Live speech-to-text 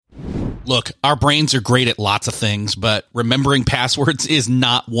Look, our brains are great at lots of things, but remembering passwords is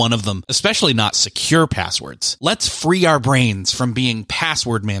not one of them, especially not secure passwords. Let's free our brains from being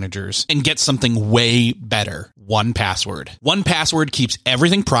password managers and get something way better. 1Password. 1Password keeps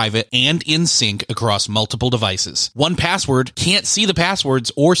everything private and in sync across multiple devices. 1Password can't see the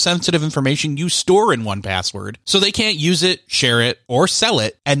passwords or sensitive information you store in 1Password, so they can't use it, share it, or sell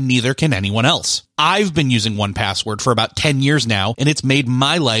it, and neither can anyone else. I've been using 1Password for about 10 years now, and it's made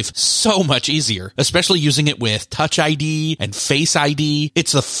my life so much easier, especially using it with Touch ID and Face ID.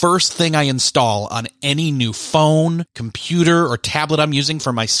 It's the first thing I install on any new phone, computer, or tablet I'm using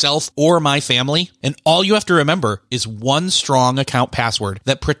for myself or my family. And all you have to remember is one strong account password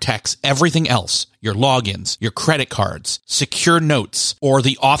that protects everything else. Your logins, your credit cards, secure notes, or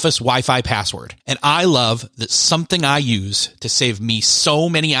the office Wi-Fi password. And I love that something I use to save me so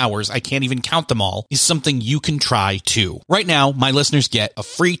many hours I can't even count them all is something you can try too. Right now, my listeners get a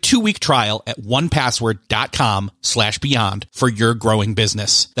free 2-week trial at onepassword.com/beyond for your growing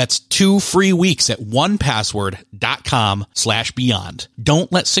business. That's 2 free weeks at onepassword.com/beyond.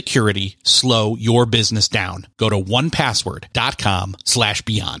 Don't let security slow your business down. Go to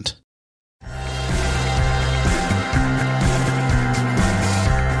onepassword.com/beyond.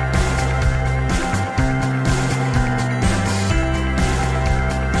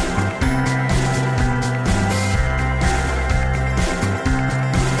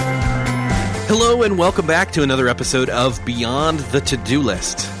 Hello and welcome back to another episode of Beyond the To-Do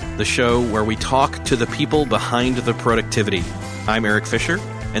List, the show where we talk to the people behind the productivity. I'm Eric Fisher,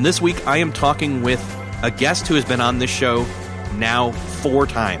 and this week I am talking with a guest who has been on this show now 4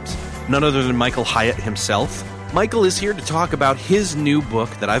 times, none other than Michael Hyatt himself. Michael is here to talk about his new book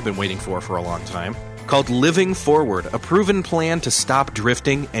that I've been waiting for a long time, called Living Forward, a proven plan to stop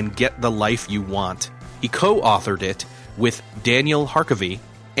drifting and get the life you want. He co-authored it with Daniel Harkavy,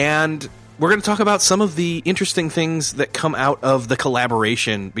 and we're going to talk about some of the interesting things that come out of the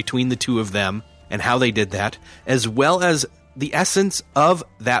collaboration between the two of them and how they did that, as well as the essence of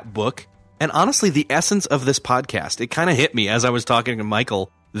that book and honestly the essence of this podcast. It kind of hit me as I was talking to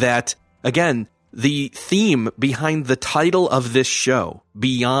Michael that, again, the theme behind the title of this show,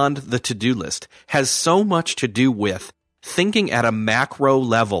 Beyond the To-Do List, has so much to do with thinking at a macro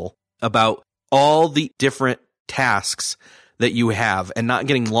level about all the different tasks that you have and not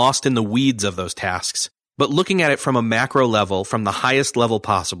getting lost in the weeds of those tasks, but looking at it from a macro level, from the highest level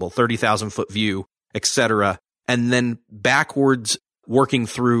possible, 30,000 foot view, etc., and then backwards working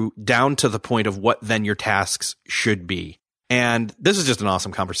through down to the point of what then your tasks should be. And this is just an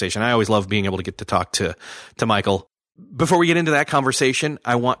awesome conversation. I always love being able to get to talk to Michael. Before we get into that conversation,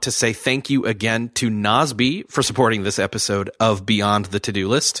 I want to say thank you again to Nozbe for supporting this episode of Beyond the To-Do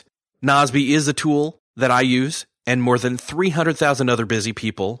List. Nozbe is a tool that I use and more than 300,000 other busy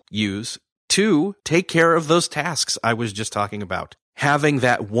people use to take care of those tasks I was just talking about. Having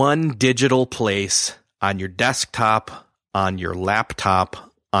that one digital place on your desktop, on your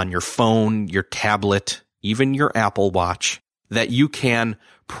laptop, on your phone, your tablet, even your Apple Watch, that you can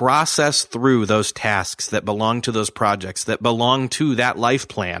process through those tasks that belong to those projects, that belong to that life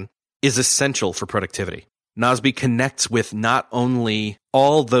plan, is essential for productivity. Nozbe connects with not only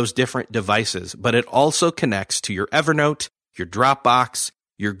all those different devices, but it also connects to your Evernote, your Dropbox,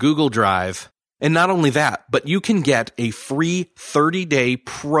 your Google Drive. And not only that, but you can get a free 30-day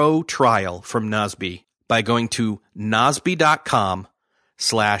pro trial from Nozbe by going to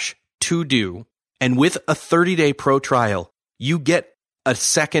nozbe.com/todo. And with a 30-day pro trial, you get a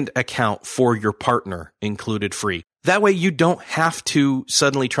second account for your partner included free. That way you don't have to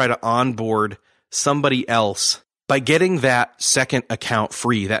suddenly try to onboard somebody else. By getting that second account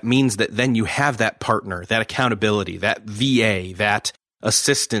free, that means that then you have that partner, that accountability, that VA, that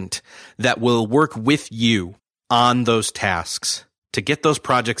assistant that will work with you on those tasks to get those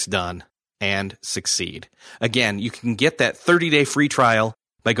projects done and succeed. Again, you can get that 30-day free trial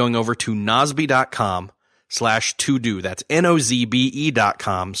by going over to nozbe.com/todo. That's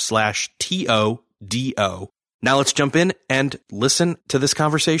nozbe.com/TODO. Now let's jump in and listen to this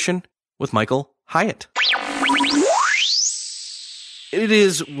conversation with Michael Hyatt. It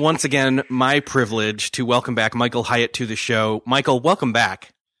is once again my privilege to welcome back Michael Hyatt to the show. Michael, welcome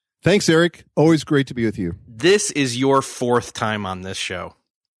back. Thanks, Eric. Always great to be with you. This is your 4th time on this show.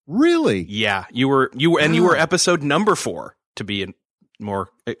 Really? Yeah, you were episode number 4 to be more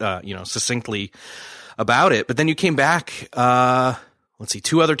succinctly about it. But then you came back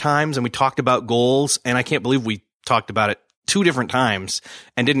 2 other times, and we talked about goals, and I can't believe we talked about it 2 different times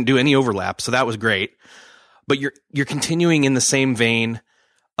and didn't do any overlap. So that was great. But you're continuing in the same vein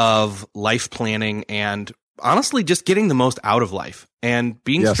of life planning and honestly just getting the most out of life and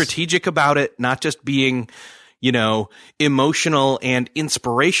being strategic about it, not just being, emotional and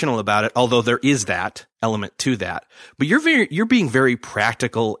inspirational about it, although there is that element to that. But you're being very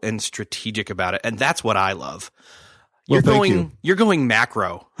practical and strategic about it, and that's what I love. You're going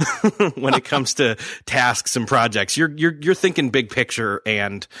macro when it comes to tasks and projects. You're thinking big picture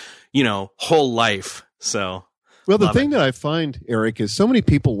and, whole life. So well, the thing that I find, Eric, is so many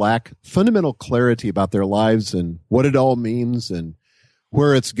people lack fundamental clarity about their lives and what it all means and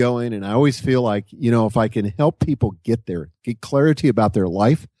where it's going. And I always feel like, if I can help people get there, get clarity about their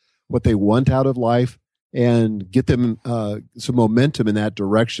life, what they want out of life, and get them some momentum in that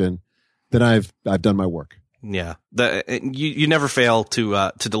direction, then I've done my work. Yeah, you never fail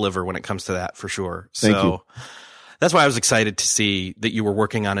to deliver when it comes to that, for sure. Thank you. That's why I was excited to see that you were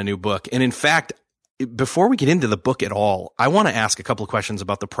working on a new book. And in fact, before we get into the book at all, I want to ask a couple of questions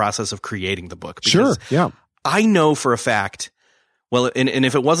about the process of creating the book. Sure. Yeah. I know for a fact. Well, and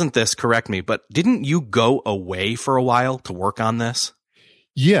if it wasn't this, correct me, but didn't you go away for a while to work on this?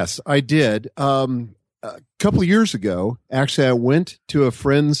 Yes, I did. A couple of years ago, actually, I went to a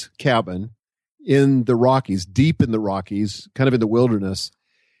friend's cabin in the Rockies, deep in the Rockies, kind of in the wilderness.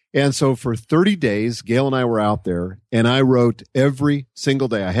 And so for 30 days, Gail and I were out there, and I wrote every single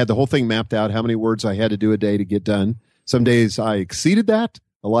day. I had the whole thing mapped out, how many words I had to do a day to get done. Some days I exceeded that.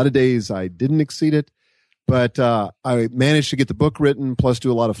 A lot of days I didn't exceed it. But I managed to get the book written, plus do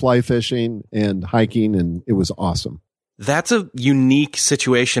a lot of fly fishing and hiking, and it was awesome. That's a unique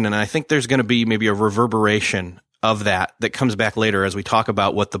situation, and I think there's going to be maybe a reverberation of that comes back later as we talk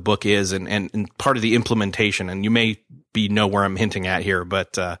about what the book is and part of the implementation. And you may know where I'm hinting at here,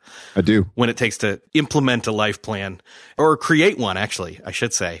 but I do. When it takes to implement a life plan, or create one, actually, I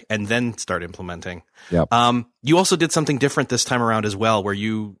should say, and then start implementing. Yep. You also did something different this time around as well, where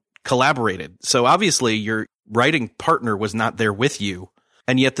you collaborated. So obviously your writing partner was not there with you,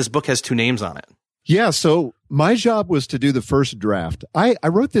 and yet this book has two names on it. Yeah. So my job was to do the first draft. I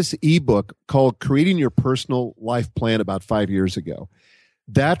wrote this ebook called Creating Your Personal Life Plan about 5 years ago.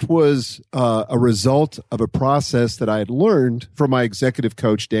 That was a result of a process that I had learned from my executive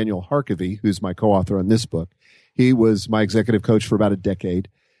coach, Daniel Harkavy, who's my co-author on this book. He was my executive coach for about a decade,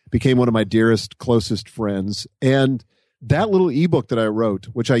 became one of my dearest, closest friends. And that little ebook that I wrote,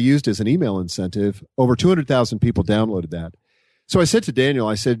 which I used as an email incentive, over 200,000 people downloaded that. So I said to Daniel,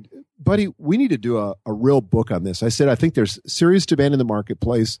 I said, buddy, we need to do a real book on this. I said, I think there's serious demand in the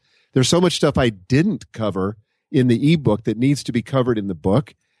marketplace. There's so much stuff I didn't cover in the ebook that needs to be covered in the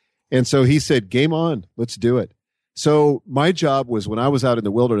book. And so he said, game on, let's do it. So my job was, when I was out in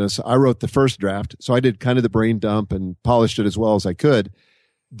the wilderness, I wrote the first draft. So I did kind of the brain dump and polished it as well as I could.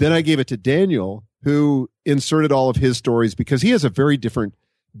 Then I gave it to Daniel, who inserted all of his stories, because he has a very different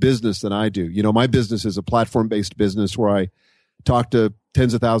business than I do. My business is a platform-based business where I talk to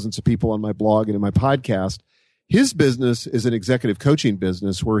tens of thousands of people on my blog and in my podcast. His business is an executive coaching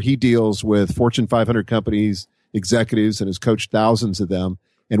business where he deals with Fortune 500 companies, executives, and has coached thousands of them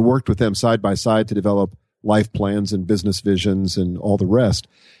and worked with them side by side to develop life plans and business visions and all the rest.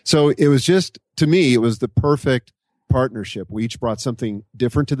 So it was just, to me, it was the perfect partnership. We each brought something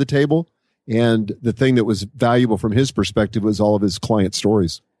different to the table. And the thing that was valuable from his perspective was all of his client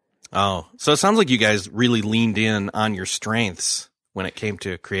stories. Oh, so it sounds like you guys really leaned in on your strengths when it came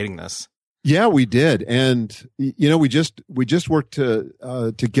to creating this. Yeah, we did. And, we just worked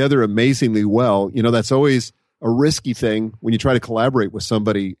together amazingly well. That's always a risky thing when you try to collaborate with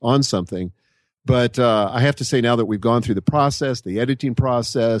somebody on something. But I have to say, now that we've gone through the process, the editing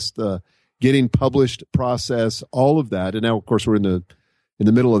process, the getting published process, all of that, and now, of course, we're in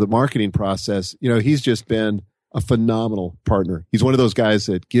the middle of the marketing process, he's just been a phenomenal partner. He's one of those guys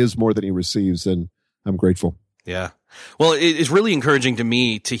that gives more than he receives, and I'm grateful. Yeah. Well, it's really encouraging to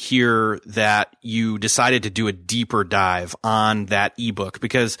me to hear that you decided to do a deeper dive on that ebook,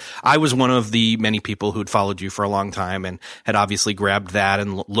 because I was one of the many people who'd followed you for a long time and had obviously grabbed that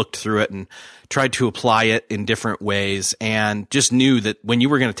and looked through it and tried to apply it in different ways, and just knew that when you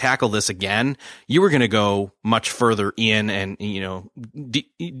were going to tackle this again, you were going to go much further in and,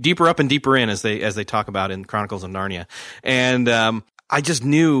 deeper up and deeper in, as they talk about in Chronicles of Narnia. And, I just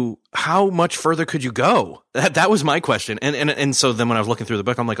knew, how much further could you go? That was my question. And so then when I was looking through the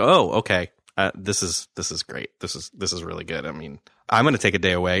book, I'm like, oh, okay. This is great. This is really good. I mean, I'm going to take a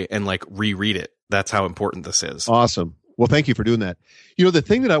day away and reread it. That's how important this is. Awesome. Well, thank you for doing that. The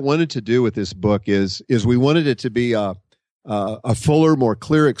thing that I wanted to do with this book is we wanted it to be a fuller, more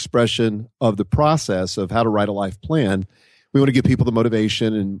clear expression of the process of how to write a life plan. We want to give people the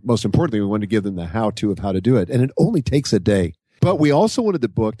motivation, and most importantly, we want to give them the how-to of how to do it. And it only takes a day. But we also wanted the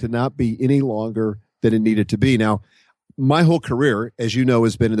book to not be any longer than it needed to be. Now, my whole career, as you know,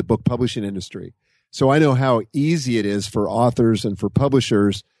 has been in the book publishing industry. So I know how easy it is for authors and for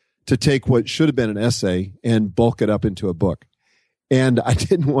publishers to take what should have been an essay and bulk it up into a book. And I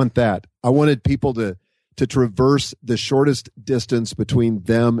didn't want that. I wanted people to traverse the shortest distance between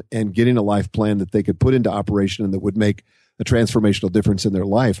them and getting a life plan that they could put into operation and that would make a transformational difference in their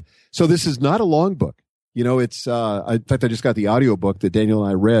life. So this is not a long book. You know, it's, in fact, I just got the audiobook that Daniel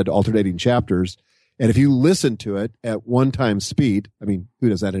and I read, alternating chapters. And if you listen to it at one time speed, I mean, who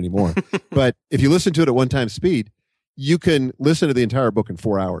does that anymore? But if you listen to it at one time speed, you can listen to the entire book in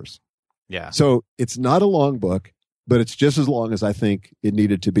 4 hours. Yeah. So it's not a long book, but it's just as long as I think it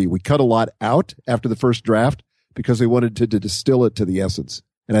needed to be. We cut a lot out after the first draft because we wanted to distill it to the essence.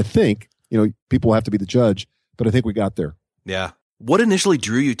 And I think, you know, people will have to be the judge, but I think we got there. Yeah. What initially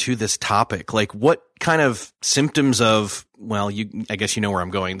drew you to this topic? Like, what kind of symptoms of, well, I guess you know where I'm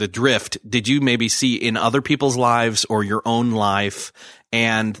going, the drift, did you maybe see in other people's lives or your own life?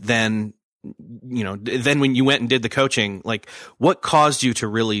 And then, you know, then when you went and did the coaching, like, what caused you to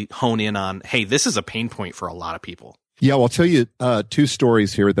really hone in on, hey, this is a pain point for a lot of people? Yeah, well, I'll tell you two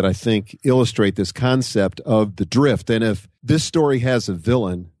stories here that I think illustrate this concept of the drift. And if this story has a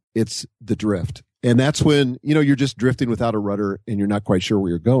villain, it's the drift. And that's when, you know, you're just drifting without a rudder and you're not quite sure where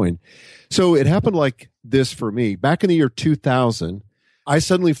you're going. So it happened like this for me. Back in the year 2000, I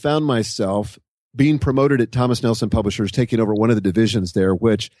suddenly found myself being promoted at Thomas Nelson Publishers, taking over one of the divisions there,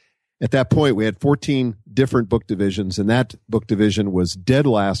 which at that point we had 14 different book divisions, and that book division was dead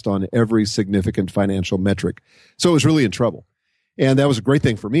last on every significant financial metric. So it was really in trouble. And that was a great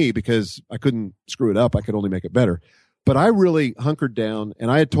thing for me because I couldn't screw it up. I could only make it better. But I really hunkered down, and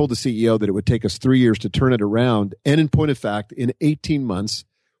I had told the CEO that it would take us 3 years to turn it around. And in point of fact, in 18 months,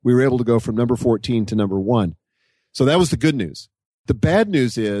 we were able to go from number 14 to number 1. So that was the good news. The bad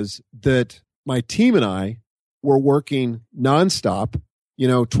news is that my team and I were working nonstop,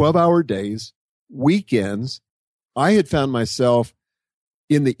 12-hour days, weekends. I had found myself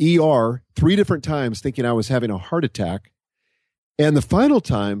in the ER 3 different times thinking I was having a heart attack. And the final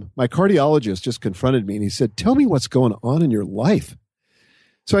time, my cardiologist just confronted me and he said, "Tell me what's going on in your life."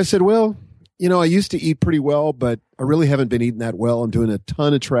 So I said, "Well, I used to eat pretty well, but I really haven't been eating that well. I'm doing a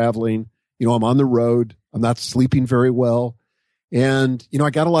ton of traveling. I'm on the road. I'm not sleeping very well. And, I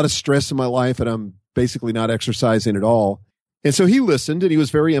got a lot of stress in my life and I'm basically not exercising at all." And so he listened and he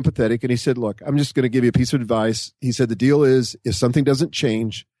was very empathetic. And he said, "Look, I'm just going to give you a piece of advice." He said, "The deal is, if something doesn't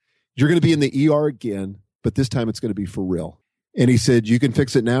change, you're going to be in the ER again, but this time it's going to be for real." And he said, "You can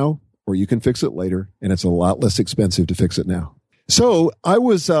fix it now or you can fix it later. And it's a lot less expensive to fix it now." So I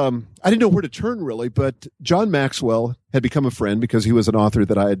was, I didn't know where to turn really, but John Maxwell had become a friend because he was an author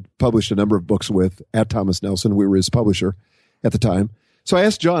that I had published a number of books with at Thomas Nelson. We were his publisher at the time. So I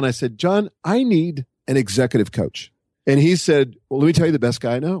asked John, I said, "John, I need an executive coach." And he said, "Well, let me tell you the best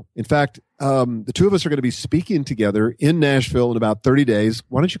guy I know. In fact, the two of us are going to be speaking together in Nashville in about 30 days.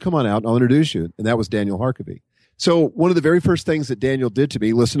 Why don't you come on out and I'll introduce you?" And that was Daniel Harkavy. So one of the very first things that Daniel did to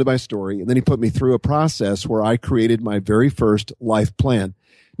me, listened to my story, and then he put me through a process where I created my very first life plan.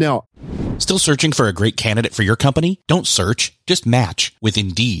 Now, still searching for a great candidate for your company? Don't search, just match with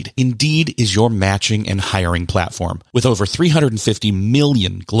Indeed. Indeed is your matching and hiring platform with over 350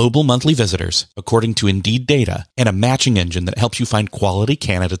 million global monthly visitors, according to Indeed data, and a matching engine that helps you find quality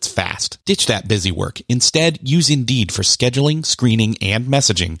candidates fast. Ditch that busy work. Instead, use Indeed for scheduling, screening, and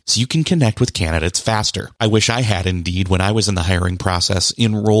messaging so you can connect with candidates faster. I wish I had Indeed when I was in the hiring process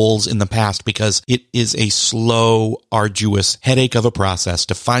in roles in the past because it is a slow, arduous headache of a process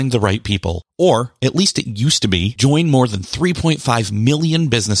to find the right people. Or, at least it used to be, join more than 3.5 million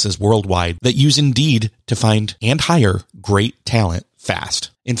businesses worldwide that use Indeed to find and hire great talent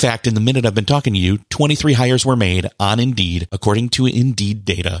fast. In fact, in the minute I've been talking to you, 23 hires were made on Indeed, according to Indeed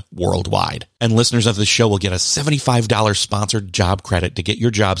data worldwide. And listeners of the show will get a $75 sponsored job credit to get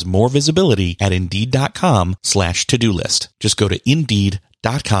your jobs more visibility at Indeed.com/to-do list. Just go to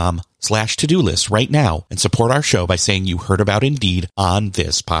Indeed.com/to-do list right now and support our show by saying you heard about Indeed on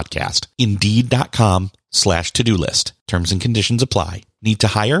this podcast. Indeed.com/to-do list. Terms and conditions apply. Need to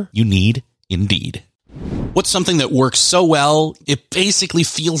hire? You need Indeed. What's something that works so well, it basically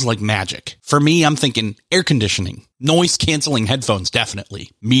feels like magic? For me, I'm thinking air conditioning, noise canceling headphones,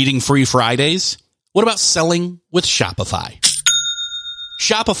 definitely. Meeting free Fridays? What about selling with Shopify?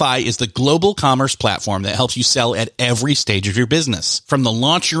 Shopify is the global commerce platform that helps you sell at every stage of your business. From the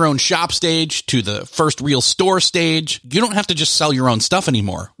launch your own shop stage to the first real store stage, you don't have to just sell your own stuff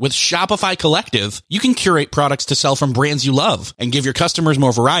anymore. With Shopify Collective, you can curate products to sell from brands you love and give your customers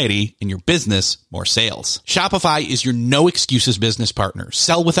more variety and your business more sales. Shopify is your no excuses business partner.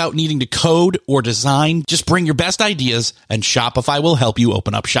 Sell without needing to code or design. Just bring your best ideas and Shopify will help you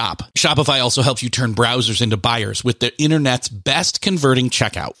open up shop. Shopify also helps you turn browsers into buyers with the internet's best converting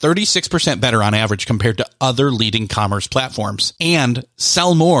checkout. 36% better on average compared to other leading commerce platforms. And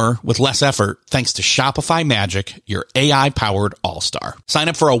sell more with less effort thanks to Shopify Magic, your AI-powered all-star. Sign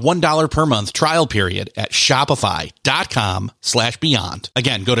up for a $1 per month trial period at shopify.com/beyond.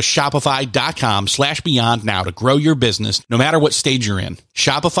 Again, go to shopify.com/beyond now to grow your business no matter what stage you're in.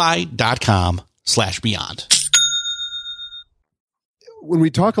 Shopify.com/beyond. When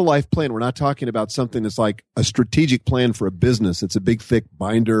we talk a life plan, we're not talking about something that's like a strategic plan for a business. It's a big, thick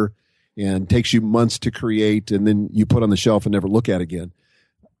binder and takes you months to create, and then you put on the shelf and never look at again.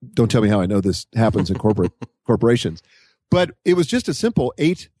 Don't tell me how I know this happens in corporations. But it was just a simple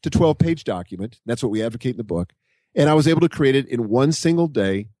 8 to 12 page document. That's what we advocate in the book. And I was able to create it in one single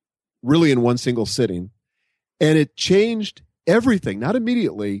day, really in one single sitting. And it changed everything, not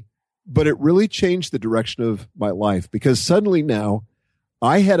immediately, but it really changed the direction of my life, because suddenly now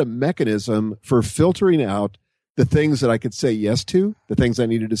I had a mechanism for filtering out the things that I could say yes to, the things I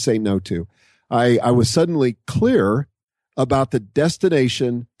needed to say no to. I was suddenly clear about the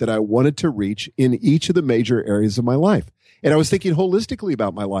destination that I wanted to reach in each of the major areas of my life. And I was thinking holistically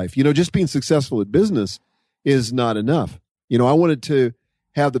about my life. Just being successful at business is not enough. I wanted to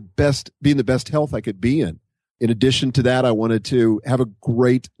have be in the best health I could be in. In addition to that, I wanted to have a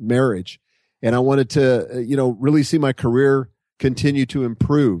great marriage, and I wanted to, really see my career continue to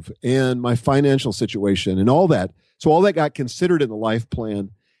improve and my financial situation and all that. So all that got considered in the life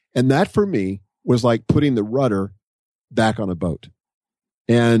plan. And that for me was like putting the rudder back on a boat.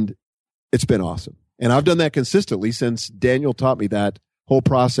 And it's been awesome. And I've done that consistently since Daniel taught me that whole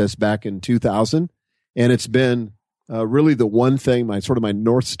process back in 2000. And it's been really the one thing, my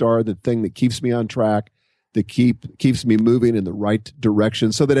North Star, the thing that keeps me on track, that keeps me moving in the right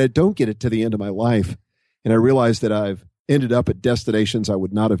direction so that I don't get it to the end of my life. And I realize that I've ended up at destinations I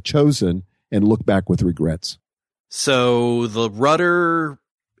would not have chosen and look back with regrets. So the rudder,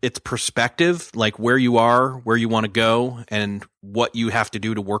 it's perspective, like where you are, where you want to go, and what you have to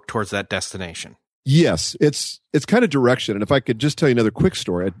do to work towards that destination. Yes, it's kind of direction. And if I could just tell you another quick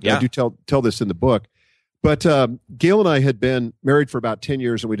story, I do tell this in the book. But Gail and I had been married for about 10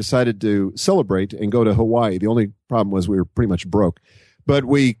 years, and we decided to celebrate and go to Hawaii. The only problem was we were pretty much broke. But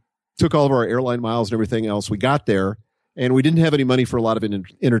we took all of our airline miles and everything else. We got there, and we didn't have any money for a lot of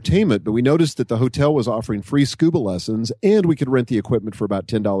entertainment, but we noticed that the hotel was offering free scuba lessons, and we could rent the equipment for about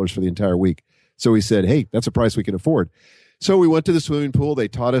 $10 for the entire week. So we said, hey, that's a price we can afford. So we went to the swimming pool. They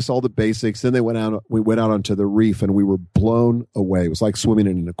taught us all the basics. Then we went out onto the reef, and we were blown away. It was like swimming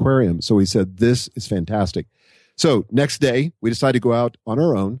in an aquarium. So we said, this is fantastic. So next day, we decided to go out on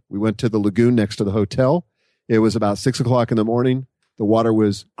our own. We went to the lagoon next to the hotel. It was about 6 o'clock in the morning. The water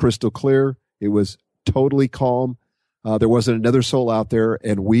was crystal clear. It was totally calm. There wasn't another soul out there,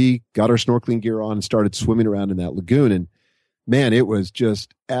 and we got our snorkeling gear on and started swimming around in that lagoon. And man, it was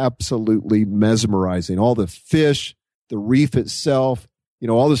just absolutely mesmerizing. All the fish, the reef itself,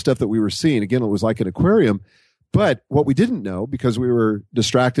 all the stuff that we were seeing. Again, it was like an aquarium. But what we didn't know, because we were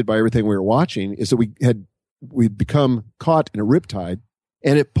distracted by everything we were watching, is that we'd become caught in a riptide,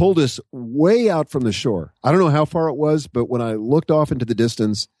 and it pulled us way out from the shore. I don't know how far it was, but when I looked off into the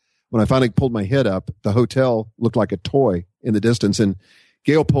distance, when I finally pulled my head up, the hotel looked like a toy in the distance. And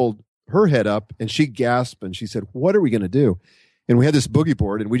Gail pulled her head up, and she gasped, and she said, what are we going to do? And we had this boogie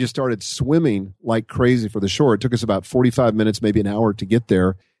board, and we just started swimming like crazy for the shore. It took us about 45 minutes, maybe an hour to get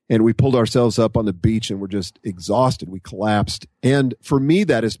there. And we pulled ourselves up on the beach, and we're just exhausted. We collapsed. And for me,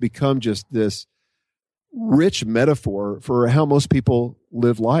 that has become just this rich metaphor for how most people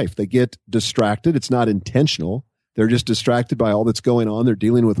live life. They get distracted. It's not intentional. They're just distracted by all that's going on. They're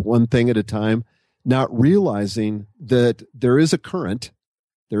dealing with one thing at a time, not realizing that there is a current,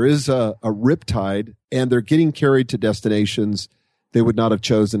 there is a riptide, and they're getting carried to destinations they would not have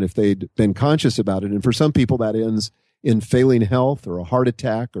chosen if they'd been conscious about it. And for some people, that ends in failing health or a heart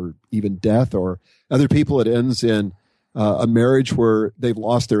attack or even death. Or other people, it ends in a marriage where they've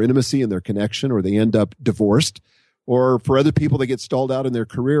lost their intimacy and their connection, or they end up divorced. Or for other people, they get stalled out in their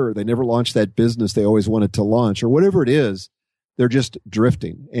career, or they never launch that business they always wanted to launch, or whatever it is, they're just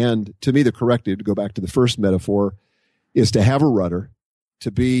drifting. And to me, the corrective, to go back to the first metaphor, is to have a rudder,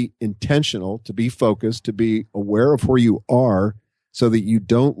 to be intentional, to be focused, to be aware of where you are, so that you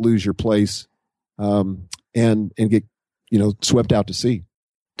don't lose your place and get swept out to sea.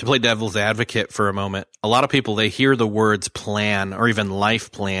 To play devil's advocate for a moment, a lot of people, they hear the words plan or even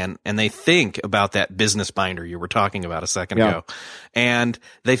life plan, and they think about that business binder you were talking about a second ago. And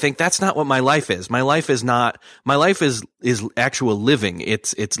they think that's not what my life is. My life is actual living.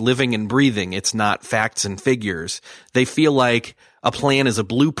 It's living and breathing. It's not facts and figures. They feel like a plan is a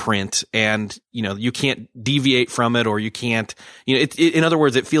blueprint and, you can't deviate from it, or you can't, in other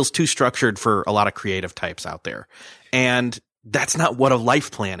words, it feels too structured for a lot of creative types out there. And that's not what a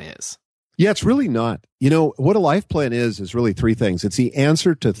life plan is. Yeah, it's really not. What a life plan is really three things. It's the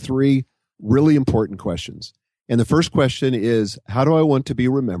answer to three really important questions. And the first question is, how do I want to be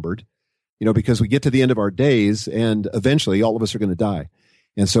remembered? Because we get to the end of our days and eventually all of us are going to die.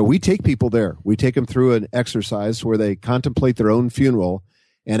 And so we take people there. We take them through an exercise where they contemplate their own funeral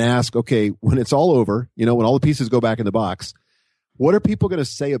and ask, okay, when it's all over, when all the pieces go back in the box, what are people going to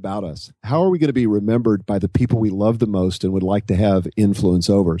say about us? How are we going to be remembered by the people we love the most and would like to have influence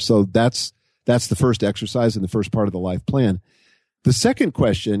over? So that's the first exercise and the first part of the life plan. The second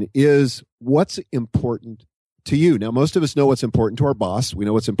question is, what's important to you? Now, most of us know what's important to our boss. We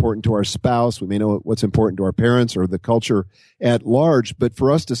know what's important to our spouse. We may know what's important to our parents or the culture at large. But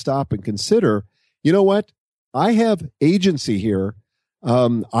for us to stop and consider, you know what? I have agency here.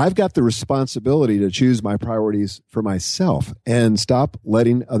 I've got the responsibility to choose my priorities for myself and stop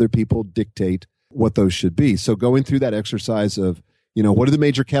letting other people dictate what those should be. So going through that exercise of, what are the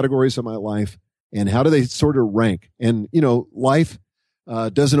major categories of my life and how do they sort of rank? And, life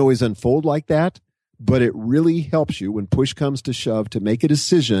doesn't always unfold like that, but it really helps you when push comes to shove to make a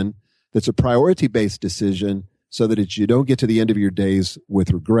decision that's a priority-based decision so that you don't get to the end of your days with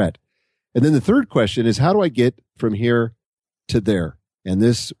regret. And then the third question is, how do I get from here to there? And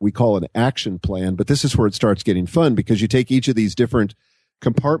this we call an action plan, but this is where it starts getting fun because you take each of these different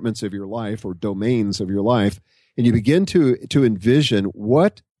compartments of your life or domains of your life, and you begin to envision,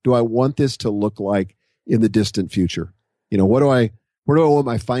 what do I want this to look like in the distant future? Where do I want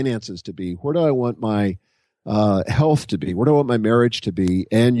my finances to be? Where do I want my health to be? Where do I want my marriage to be?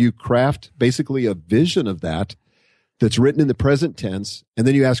 And you craft basically a vision of that that's written in the present tense. And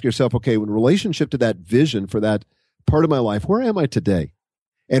then you ask yourself, okay, in relationship to that vision for that part of my life, where am I today?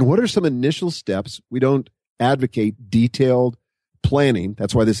 And what are some initial steps? We don't advocate detailed planning.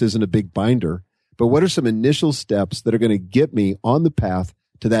 That's why this isn't a big binder. But what are some initial steps that are going to get me on the path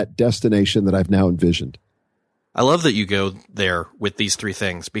to that destination that I've now envisioned? I love that you go there with these three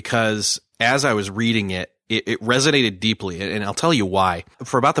things because as I was reading it resonated deeply. And I'll tell you why.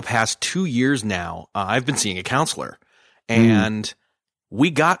 For about the past 2 years now, I've been seeing a counselor. And we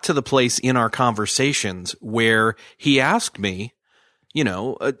got to the place in our conversations where he asked me,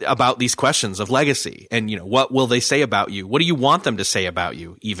 about these questions of legacy and, what will they say about you? What do you want them to say about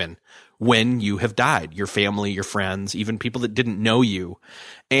you, even when you have died, your family, your friends, even people that didn't know you?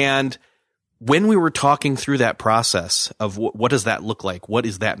 And when we were talking through that process of what does that look like? What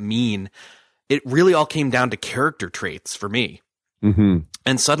does that mean? It really all came down to character traits for me. Mm-hmm.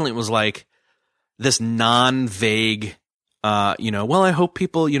 And suddenly it was like this non-vague, well, I hope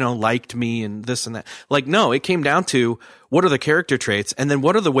people, liked me and this and that. Like, no, it came down to what are the character traits? And then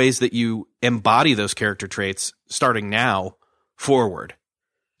what are the ways that you embody those character traits starting now forward?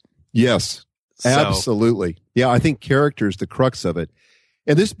 Yes, absolutely. Yeah, I think character is the crux of it.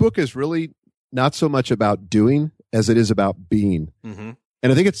 And this book is really not so much about doing as it is about being. Mm-hmm.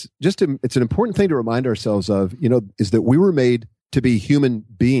 And I think it's an important thing to remind ourselves of, is that we were made to be human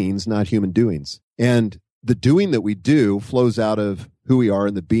beings, not human doings. And the doing that we do flows out of who we are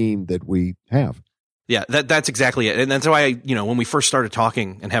and the being that we have. Yeah, that's exactly it. And that's why when we first started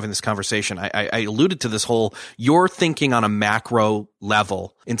talking and having this conversation, I alluded to this whole, you're thinking on a macro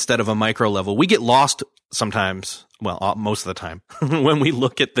level instead of a micro level. We get lost sometimes, well, most of the time, when we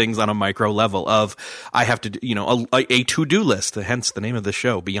look at things on a micro level of, I have to, a to-do list, hence the name of the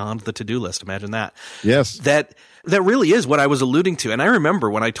show, Beyond the To-Do List. Imagine that. Yes. That really is what I was alluding to. And I remember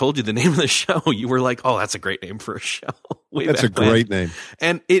when I told you the name of the show, you were like, oh, that's a great name for a show. That's a great name.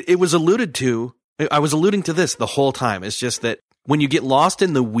 And it was alluded to. I was alluding to this the whole time. It's just that when you get lost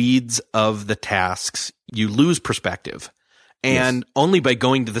in the weeds of the tasks, you lose perspective. And only by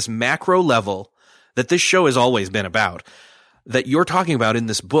going to this macro level that this show has always been about, that you're talking about in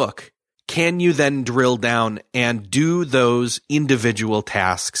this book, can you then drill down and do those individual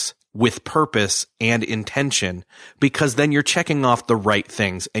tasks with purpose and intention? Because then you're checking off the right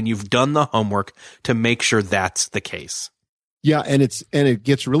things and you've done the homework to make sure that's the case. Yeah, and it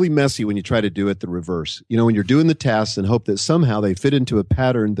gets really messy when you try to do it the reverse. When you're doing the tasks and hope that somehow they fit into a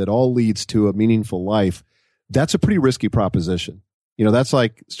pattern that all leads to a meaningful life, that's a pretty risky proposition. That's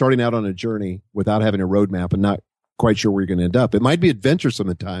like starting out on a journey without having a roadmap and not quite sure where you're going to end up. It might be adventuresome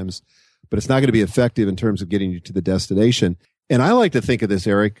at times, but it's not going to be effective in terms of getting you to the destination. And I like to think of this,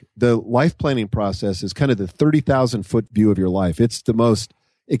 Eric, the life planning process is kind of the 30,000 foot view of your life. It's the most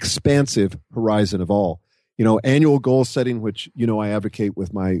expansive horizon of all. Annual goal setting, which, I advocate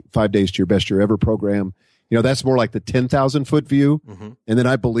with my 5 days to your best year ever program. That's more like the 10,000 foot view. Mm-hmm. And then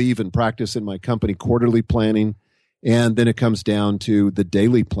I believe and practice in my company quarterly planning. And then it comes down to the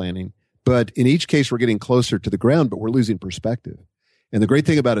daily planning. But in each case, we're getting closer to the ground, but we're losing perspective. And the great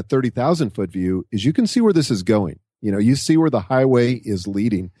thing about a 30,000 foot view is you can see where this is going. You see where the highway is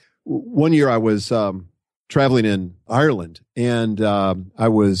leading. One year I was traveling in Ireland, and I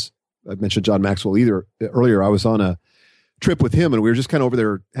mentioned John Maxwell earlier. I was on a trip with him, and we were just kind of over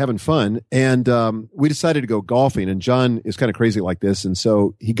there having fun. And we decided to go golfing. And John is kind of crazy like this, and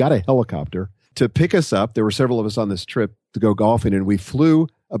so he got a helicopter to pick us up. There were several of us on this trip to go golfing, and we flew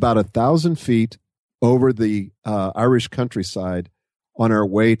about 1,000 feet over the Irish countryside on our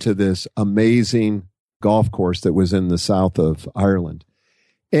way to this amazing golf course that was in the south of Ireland.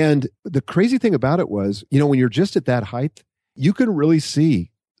 And the crazy thing about it was, when you're just at that height, you can really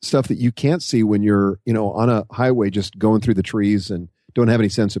see stuff that you can't see when you're, on a highway just going through the trees and don't have any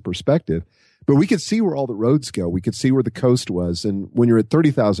sense of perspective. But we could see where all the roads go. We could see where the coast was. And when you're at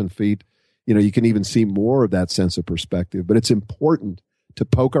 30,000 feet, you can even see more of that sense of perspective. But it's important to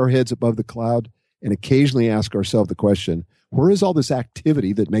poke our heads above the cloud and occasionally ask ourselves the question, where is all this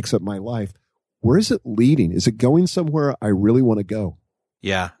activity that makes up my life? Where is it leading? Is it going somewhere I really want to go?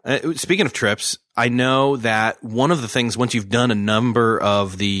 Yeah. Speaking of trips, I know that one of the things, once you've done a number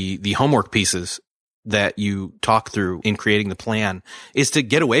of the homework pieces that you talk through in creating the plan, is to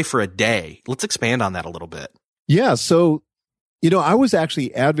get away for a day. Let's expand on that a little bit. Yeah. So, I was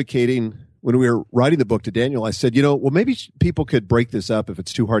actually advocating when we were writing the book to Daniel. I said, well, maybe people could break this up if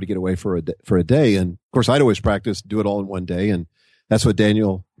it's too hard to get away for a day. And of course, I'd always practice do it all in one day. And that's what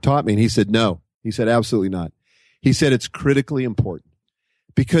Daniel taught me. And he said, no. He said, absolutely not. He said, it's critically important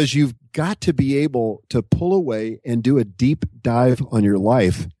because you've got to be able to pull away and do a deep dive on your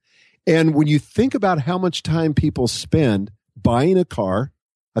life. And when you think about how much time people spend buying a car,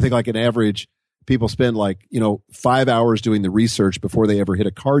 I think like an average, people spend 5 hours doing the research before they ever hit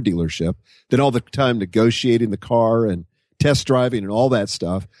a car dealership, then all the time negotiating the car and test driving and all that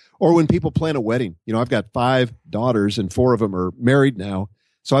stuff. Or when people plan a wedding, I've got 5 daughters and 4 of them are married now.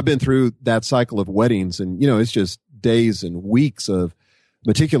 So I've been through that cycle of weddings and, it's just days and weeks of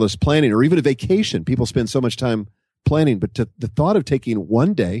meticulous planning, or even a vacation. People spend so much time planning, but the thought of taking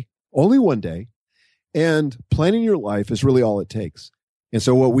one day, only one day, and planning your life is really all it takes. And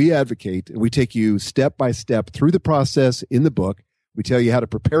so what we advocate, and we take you step by step through the process in the book. We tell you how to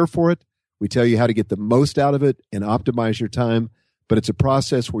prepare for it. We tell you how to get the most out of it and optimize your time. But it's a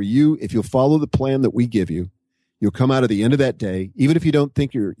process where if you'll follow the plan that we give you, you'll come out at the end of that day, even if you don't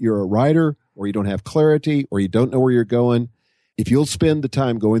think you're a writer, or you don't have clarity, or you don't know where you're going. If you'll spend the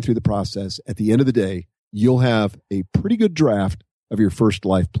time going through the process, at the end of the day, you'll have a pretty good draft of your first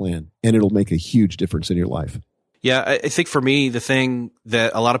life plan, and it'll make a huge difference in your life. Yeah, I think for me, the thing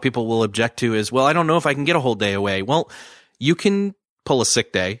that a lot of people will object to is, well, I don't know if I can get a whole day away. Well, you can pull a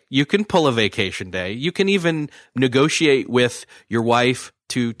sick day. You can pull a vacation day. You can even negotiate with your wife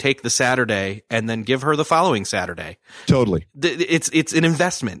to take the Saturday and then give her the following Saturday. Totally. It's an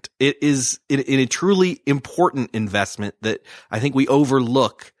investment. It is a truly important investment that I think we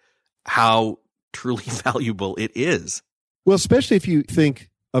overlook how truly valuable it is. Well, especially if you think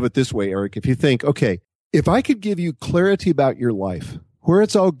of it this way, Eric, if you think, okay, if I could give you clarity about your life, where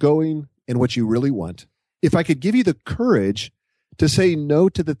it's all going and what you really want, if I could give you the courage to say no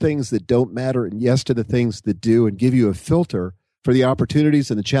to the things that don't matter and yes to the things that do, and give you a filter for the opportunities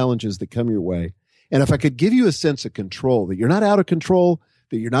and the challenges that come your way. And if I could give you a sense of control, that you're not out of control,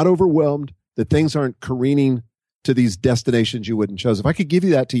 that you're not overwhelmed, that things aren't careening to these destinations you wouldn't choose. If I could give you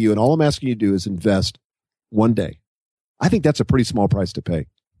that to you, and all I'm asking you to do is invest one day, I think that's a pretty small price to pay.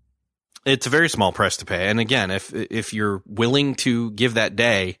 It's a very small price to pay. And again, if you're willing to give that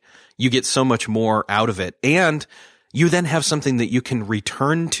day, you get so much more out of it. And you then have something that you can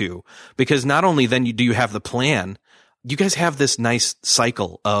return to, because not only then do you have the plan, you guys have this nice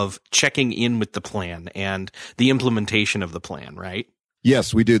cycle of checking in with the plan and the implementation of the plan, right?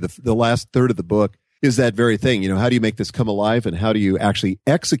 Yes, we do. The last third of the book is that very thing. How do you make this come alive, and how do you actually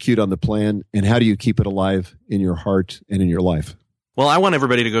execute on the plan, and how do you keep it alive in your heart and in your life? Well, I want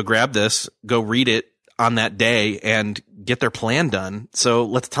everybody to go grab this, go read it on that day and get their plan done. So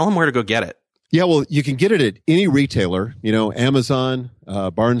let's tell them where to go get it. Yeah, well, you can get it at any retailer, Amazon,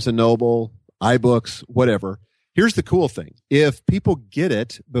 Barnes & Noble, iBooks, whatever. Here's the cool thing. If people get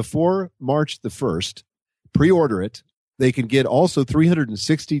it before March the 1st, pre-order it, they can get also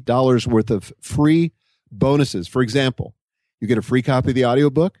 $360 worth of free bonuses. For example, you get a free copy of the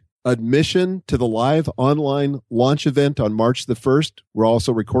audiobook, admission to the live online launch event on March the 1st. We're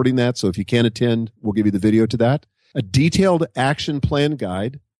also recording that, so if you can't attend, we'll give you the video to that. A detailed action plan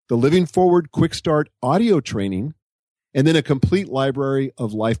guide, the Living Forward Quick Start audio training, and then a complete library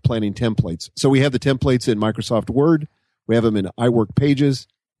of life planning templates. So we have the templates in Microsoft Word. We have them in iWork Pages,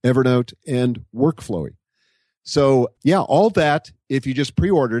 Evernote, and Workflowy. So yeah, all that, if you just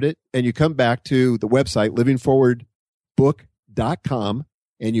pre-ordered it and you come back to the website, livingforwardbook.com,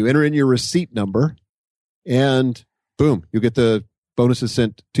 and you enter in your receipt number, and boom, you get the bonuses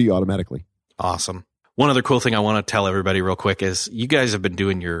sent to you automatically. Awesome. One other cool thing I want to tell everybody real quick is you guys have been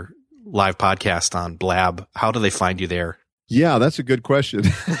doing your live podcast on Blab. How do they find you there? Yeah, that's a good question.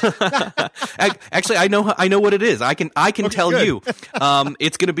 Actually, I know what it is. I can tell good. you.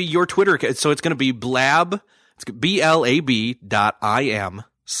 It's going to be your Twitter. So it's going to be Blab. It's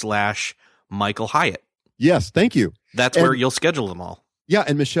blab.im/Michael Hyatt. Yes, thank you. That's where you'll schedule them all. Yeah,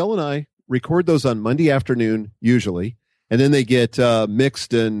 and Michelle and I record those on Monday afternoon usually, and then they get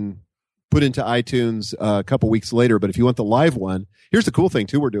mixed and put into iTunes a couple weeks later. But if you want the live one, here's the cool thing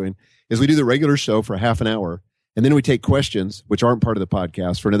too we're doing is we do the regular show for half an hour, and then we take questions, which aren't part of the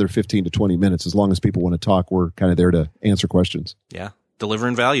podcast, for another 15 to 20 minutes. As long as people want to talk, we're kind of there to answer questions. Yeah,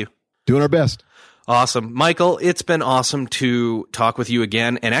 delivering value. Doing our best. Awesome. Michael, it's been awesome to talk with you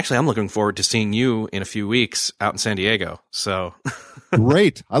again. And actually, I'm looking forward to seeing you in a few weeks out in San Diego. So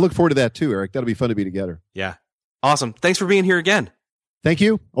Great. I look forward to that too, Eric. That'll be fun to be together. Yeah. Awesome. Thanks for being here again. Thank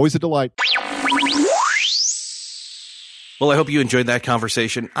you. Always a delight. Well, I hope you enjoyed that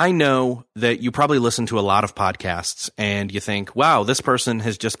conversation. I know that you probably listen to a lot of podcasts and you think, wow, this person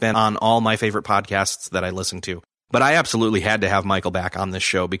has just been on all my favorite podcasts that I listen to. But I absolutely had to have Michael back on this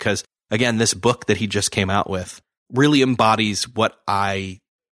show because, again, this book that he just came out with really embodies what I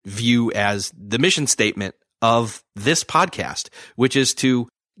view as the mission statement of this podcast, which is to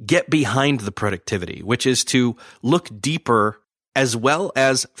get behind the productivity, which is to look deeper as well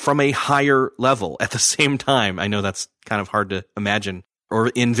as from a higher level at the same time. I know that's kind of hard to imagine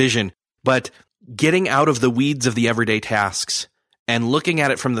or envision, but getting out of the weeds of the everyday tasks and looking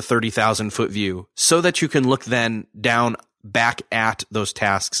at it from the 30,000-foot view so that you can look then down back at those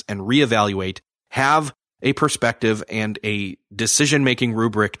tasks and reevaluate, have a perspective and a decision-making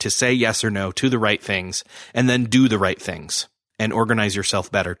rubric to say yes or no to the right things, and then do the right things and organize yourself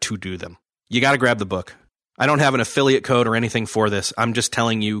better to do them. You got to grab the book. I don't have an affiliate code or anything for this. I'm just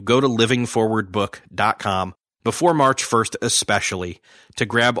telling you, go to livingforwardbook.com before March 1st especially to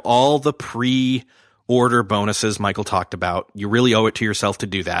grab all the pre-order bonuses Michael talked about. You really owe it to yourself to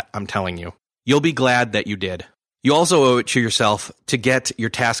do that, I'm telling you. You'll be glad that you did. You also owe it to yourself to get your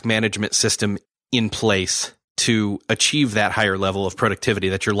task management system in place to achieve that higher level of productivity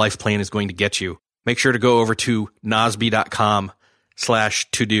that your life plan is going to get you. Make sure to go over to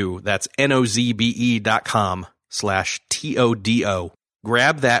nozbe.com/todo. That's nozbe.com/TODO.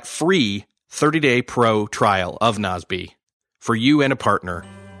 Grab that free 30-day pro trial of Nozbe for you and a partner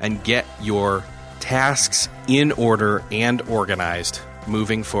and get your tasks in order and organized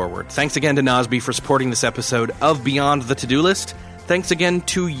moving forward. Thanks again to Nozbe for supporting this episode of Beyond the To-Do List. Thanks again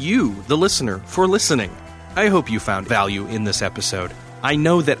to you, the listener, for listening. I hope you found value in this episode. I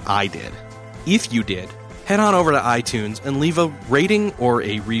know that I did. If you did, head on over to iTunes and leave a rating or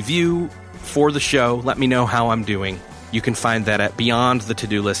a review for the show. Let me know how I'm doing. You can find that at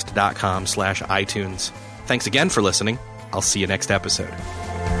beyondthetodolist.com/iTunes. Thanks again for listening. I'll see you next episode.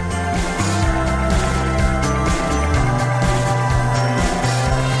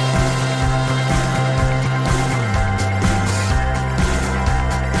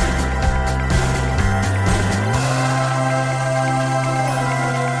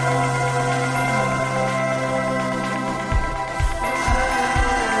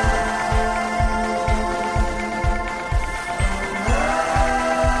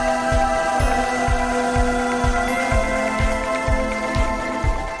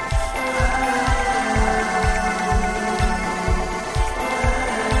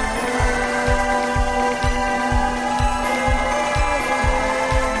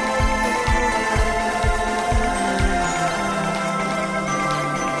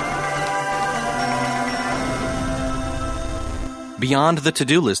 Beyond the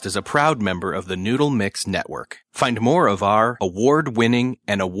To-Do List is a proud member of the Noodle Mix Network. Find more of our award-winning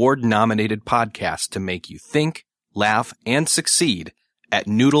and award-nominated podcasts to make you think, laugh, and succeed at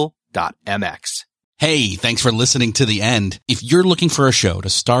noodle.mx. Hey, thanks for listening to the end. If you're looking for a show to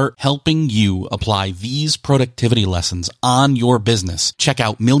start helping you apply these productivity lessons on your business, check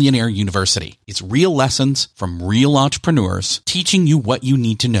out Millionaire University. It's real lessons from real entrepreneurs teaching you what you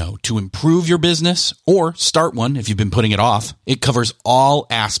need to know to improve your business or start one if you've been putting it off. It covers all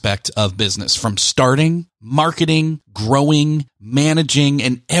aspects of business from starting, marketing, growing, managing,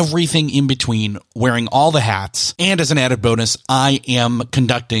 and everything in between, wearing all the hats. And as an added bonus, I am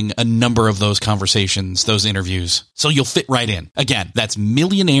conducting a number of those conversations, those interviews. So you'll fit right in. Again, that's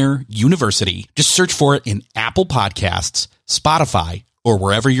Millionaire University. Just search for it in Apple Podcasts, Spotify, or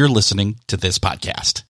wherever you're listening to this podcast.